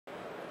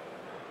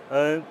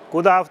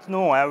Good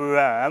afternoon, everyone.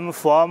 I'm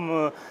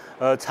from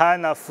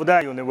China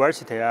Fudan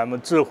University. I'm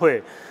Zhi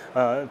Hui.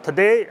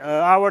 Today,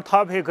 our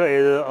topic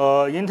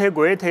is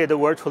integrated,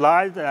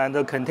 virtualized, and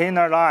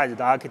containerized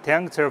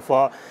architecture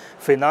for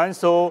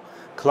financial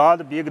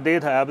cloud big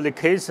data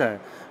application.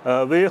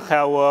 We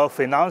have a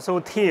financial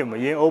team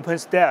in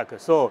OpenStack.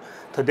 So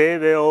today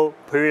we'll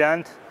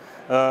present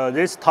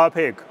this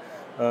topic.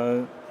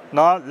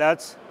 Now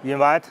let's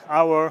invite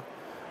our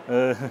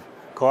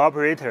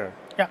cooperator.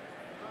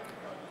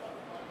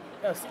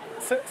 Yes.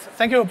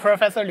 Thank you,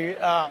 Professor Liu.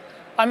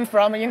 I'm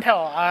from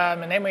Intel.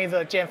 My name is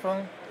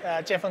Jianfeng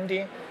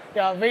Ding.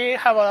 Yeah, we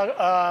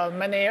have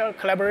many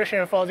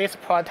collaboration for this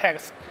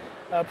project.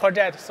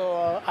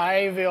 So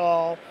I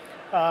will,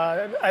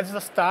 at the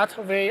start,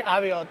 I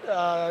will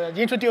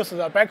introduce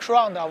the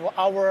background of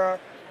our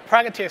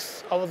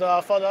practice for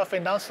the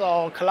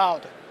financial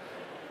cloud.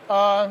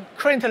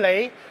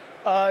 Currently,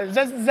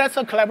 that's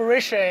a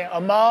collaboration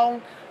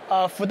among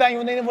Fudan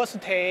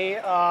University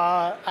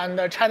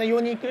and China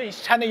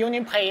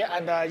UnionPay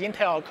and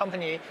Intel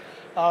company.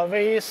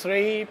 We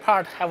three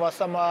parts have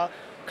some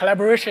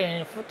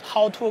collaboration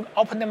how to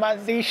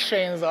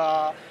optimization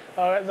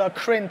the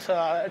current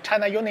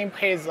China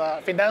UnionPay's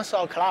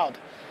financial cloud.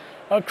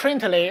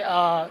 Currently,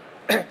 the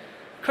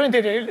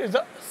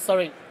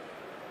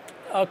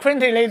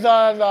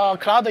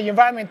cloud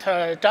environment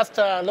just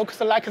looks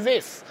like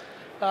this.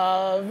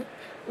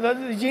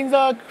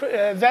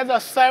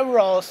 There's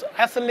several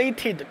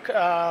isolated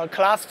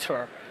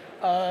cluster.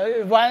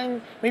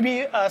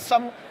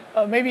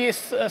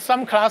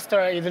 Some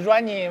cluster is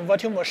running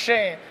virtual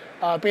machine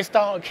based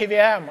on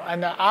KVM,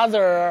 and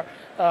other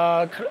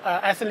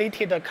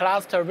isolated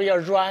cluster will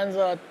run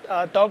the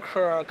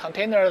Docker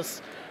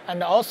containers,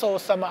 and also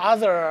some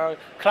other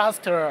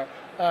cluster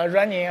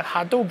running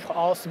Hadoop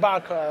or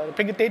Spark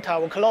big data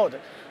workload.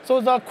 So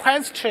the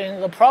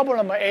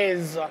problem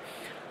is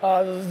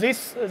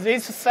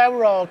these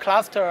several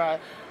clusters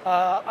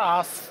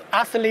are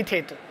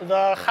isolated.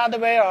 The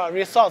hardware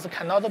resource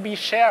cannot be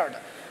shared.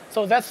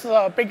 So that's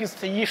the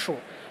biggest issue.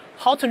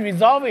 How to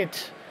resolve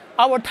it?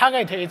 Our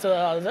target is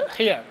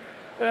here.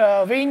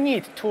 We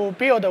need to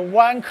build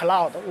one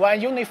cloud,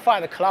 one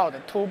unified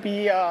cloud to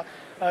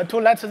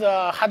let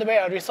the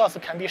hardware resource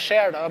can be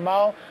shared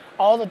among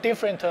all the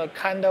different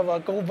kind of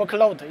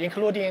workload,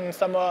 including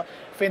some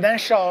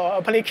financial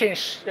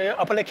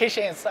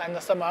applications and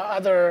some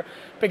other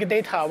big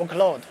data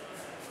workload.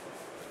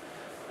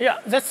 Yeah,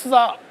 that's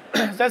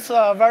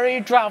a very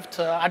draft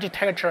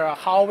architecture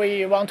how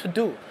we want to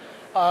do.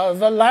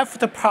 The left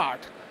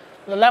part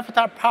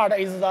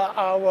is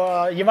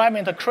our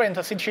environment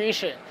current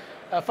situation.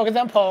 For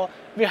example,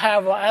 we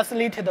have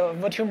isolated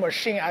virtual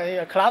machine as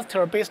a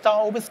cluster based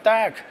on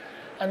OpenStack,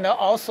 and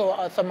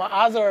also some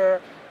other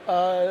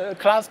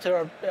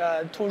cluster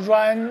to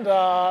run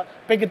the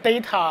big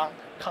data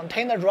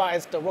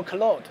containerized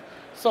workload.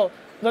 So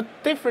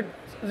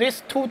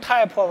these two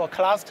types of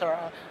cluster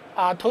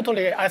are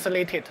totally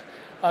isolated.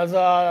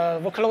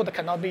 The workload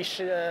cannot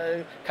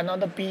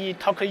be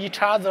talk to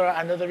each other,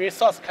 and the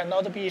resource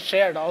cannot be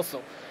shared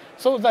also.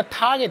 So the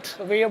target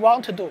we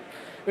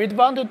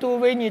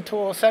need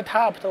to set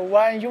up the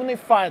one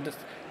unified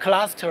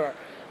cluster,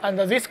 and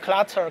this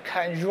cluster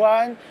can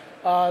run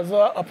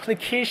the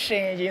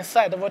application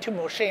inside the virtual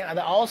machine, and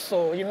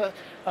also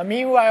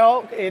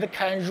meanwhile it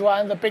can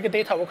run the big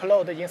data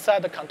workload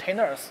inside the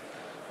containers.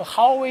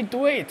 How we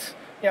do it?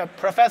 Yeah,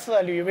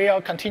 Professor Liu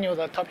will continue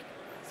the topic.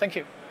 Thank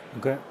you.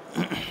 Okay.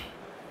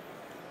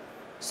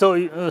 So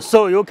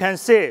you can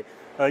see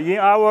in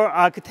our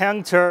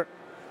architecture.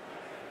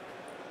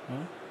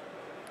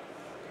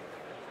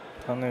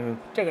 它那个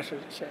这个是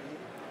显一，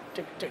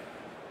这个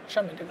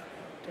上面这个。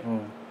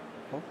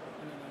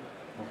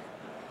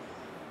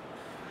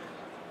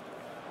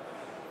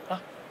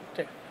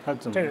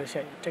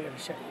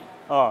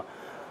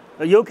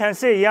You can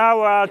see in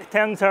our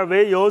architecture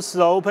we use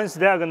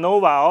OpenStack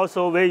Nova.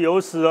 Also we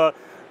use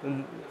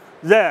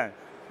Zen.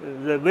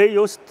 We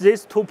use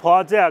these two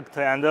projects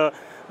and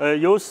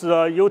use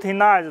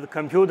utilized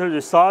computer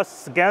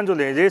resource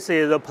scheduling. This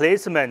is the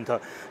placement,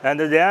 and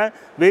then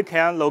we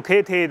can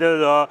locate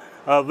the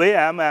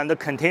VM and the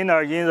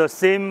container in the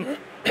same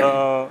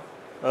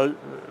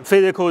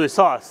physical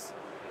resource.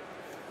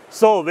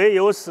 So we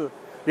use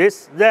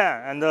this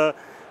Zen and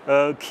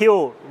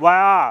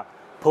QYR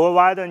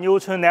provide a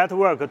neutral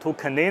network to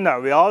container.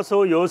 We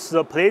also use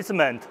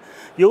placement.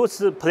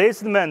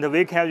 Placement,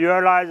 we can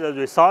realize the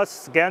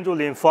resource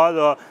scheduling for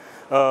the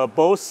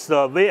both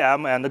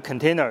VM and the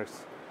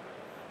containers.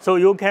 So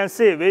you can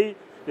see we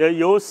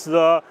use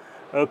the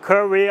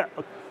curve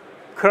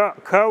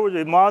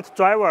remote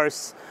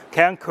drivers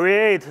can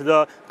create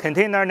the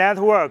container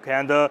network,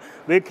 and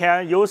we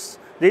can use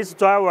these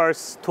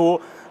drivers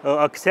to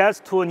access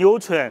to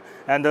Neutron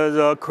and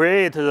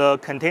create the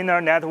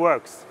container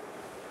networks.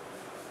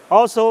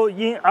 Also,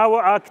 in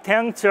our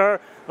architecture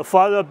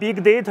for the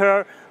big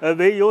data,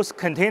 we use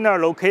container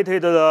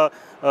located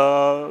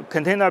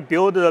container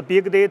build the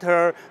big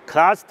data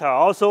cluster.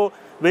 Also,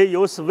 we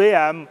use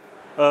VM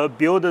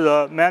build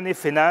the many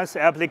finance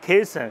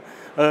application.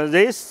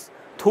 These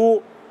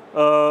two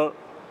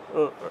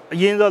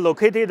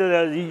located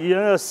in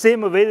the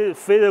same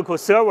physical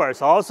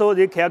servers. Also,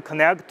 they can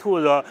connect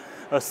to the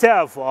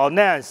self or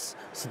NAS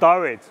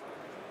storage.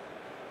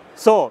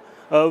 So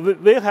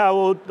we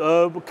have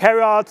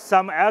carried out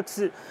some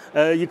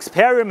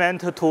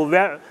experiment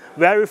to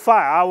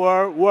verify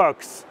our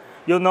works.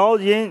 You know,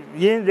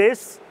 in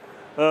this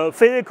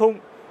physical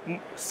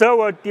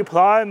server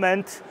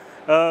deployment,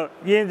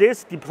 in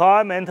this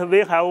deployment, we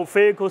have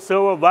physical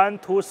server 1,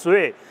 2,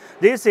 3.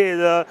 This is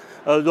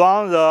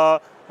run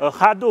the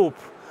Hadoop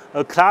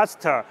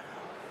cluster.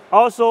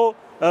 Also,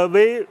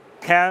 we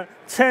can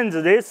change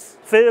this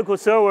physical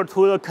server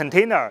to the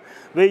container.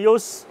 We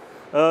use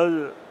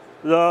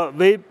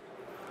we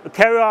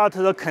carry out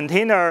the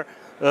container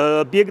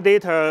big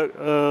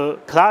data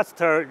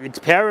cluster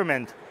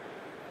experiment.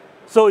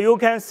 So you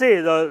can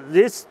see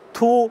these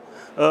two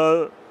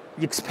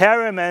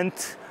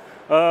experiments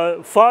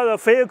for the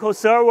physical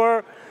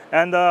server,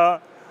 and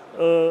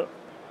the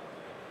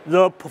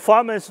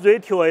performance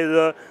ratio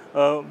is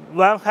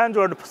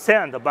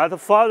 100%. But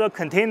for the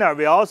container,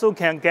 we also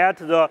can get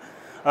the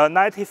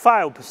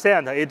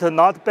 95%. It's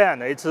not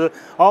bad. It's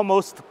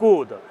almost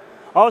good.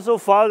 Also,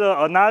 for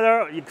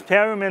another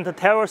experiment,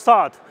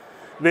 TerraSort,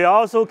 we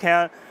also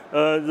can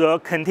the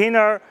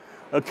container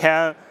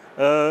can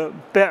the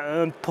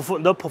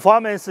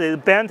performance is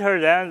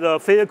better than the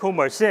physical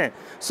machine.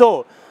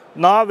 So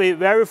now we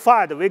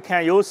verified we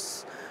can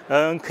use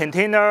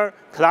container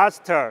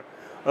cluster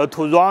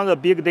to run the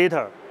big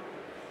data.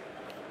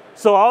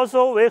 So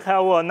also we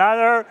have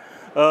another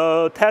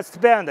test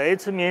bed.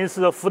 It means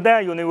the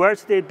Fudan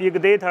University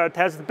Big Data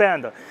test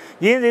bed.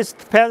 In this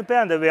test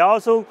bed, we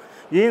also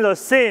in the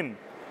same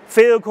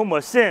physical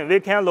machine, we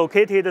can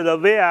locate the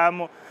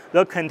VM,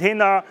 the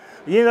container.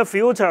 In the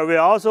future, we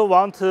also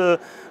want to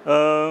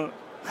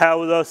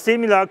have the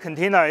similar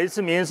container. It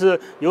means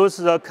use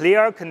the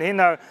clear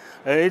container.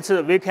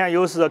 We can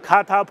use the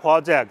Kata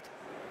project.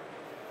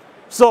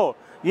 So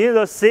in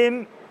the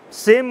same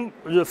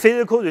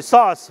physical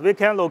resource, we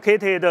can locate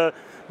the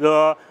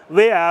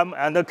VM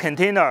and the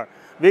container.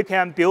 We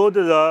can build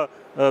the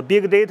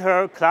big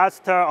data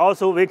cluster.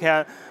 Also, we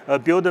can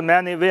build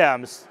many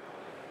VMs.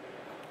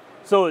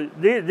 So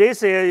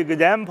this is an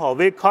example.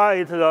 We call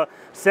it the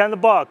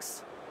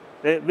sandbox.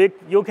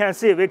 You can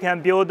see we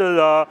can build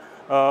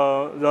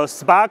the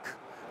Spark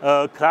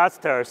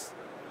clusters.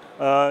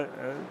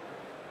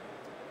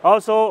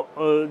 Also,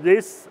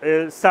 this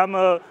is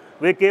some.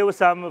 We give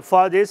some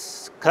for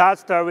this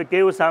cluster. We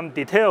give some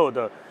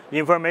detailed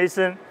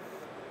information.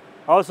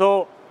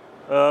 Also,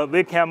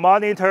 we can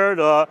monitor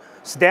the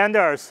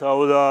standards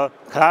of the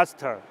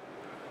cluster.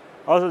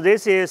 Also,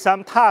 this is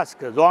some task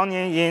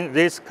running in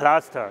this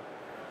cluster.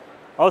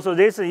 Also,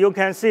 this you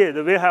can see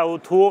that we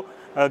have two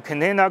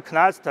container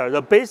clusters.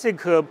 The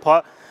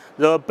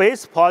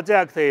base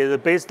project is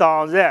based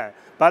on Zen,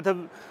 but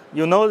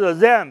you know the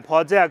Zen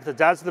project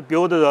just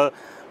build the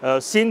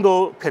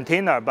single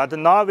container, but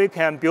now we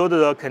can build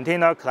the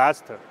container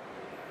cluster.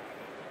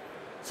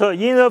 So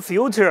in the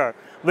future,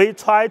 we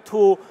try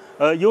to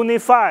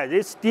unify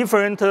these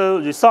different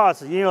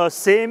resources in a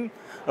same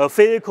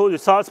physical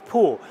resource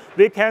pool.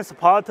 We can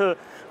support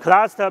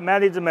cluster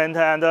management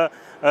and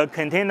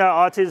container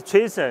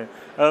orchestration.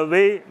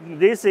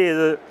 This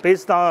is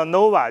based on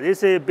Nova.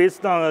 This is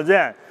based on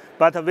Zen.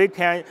 But we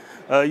can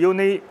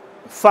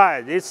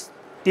unify these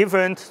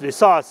different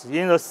resources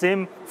in the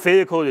same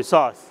physical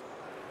resource.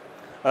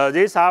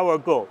 This is our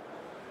goal.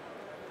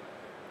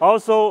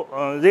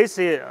 Also, this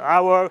is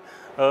our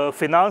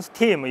finance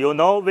team. You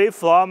know, we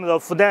from the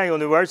Fudan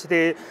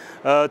University,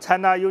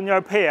 China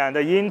UnionPay and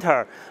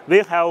Inter. We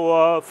have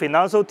a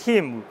financial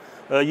team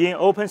in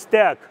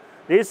OpenStack.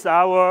 This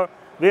is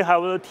we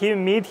have a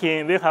team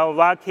meeting. We have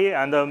Waki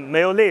and a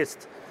mail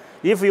list.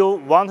 If you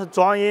want to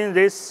join in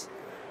this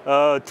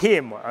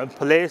team,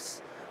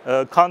 please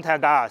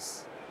contact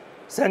us.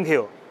 Thank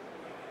you.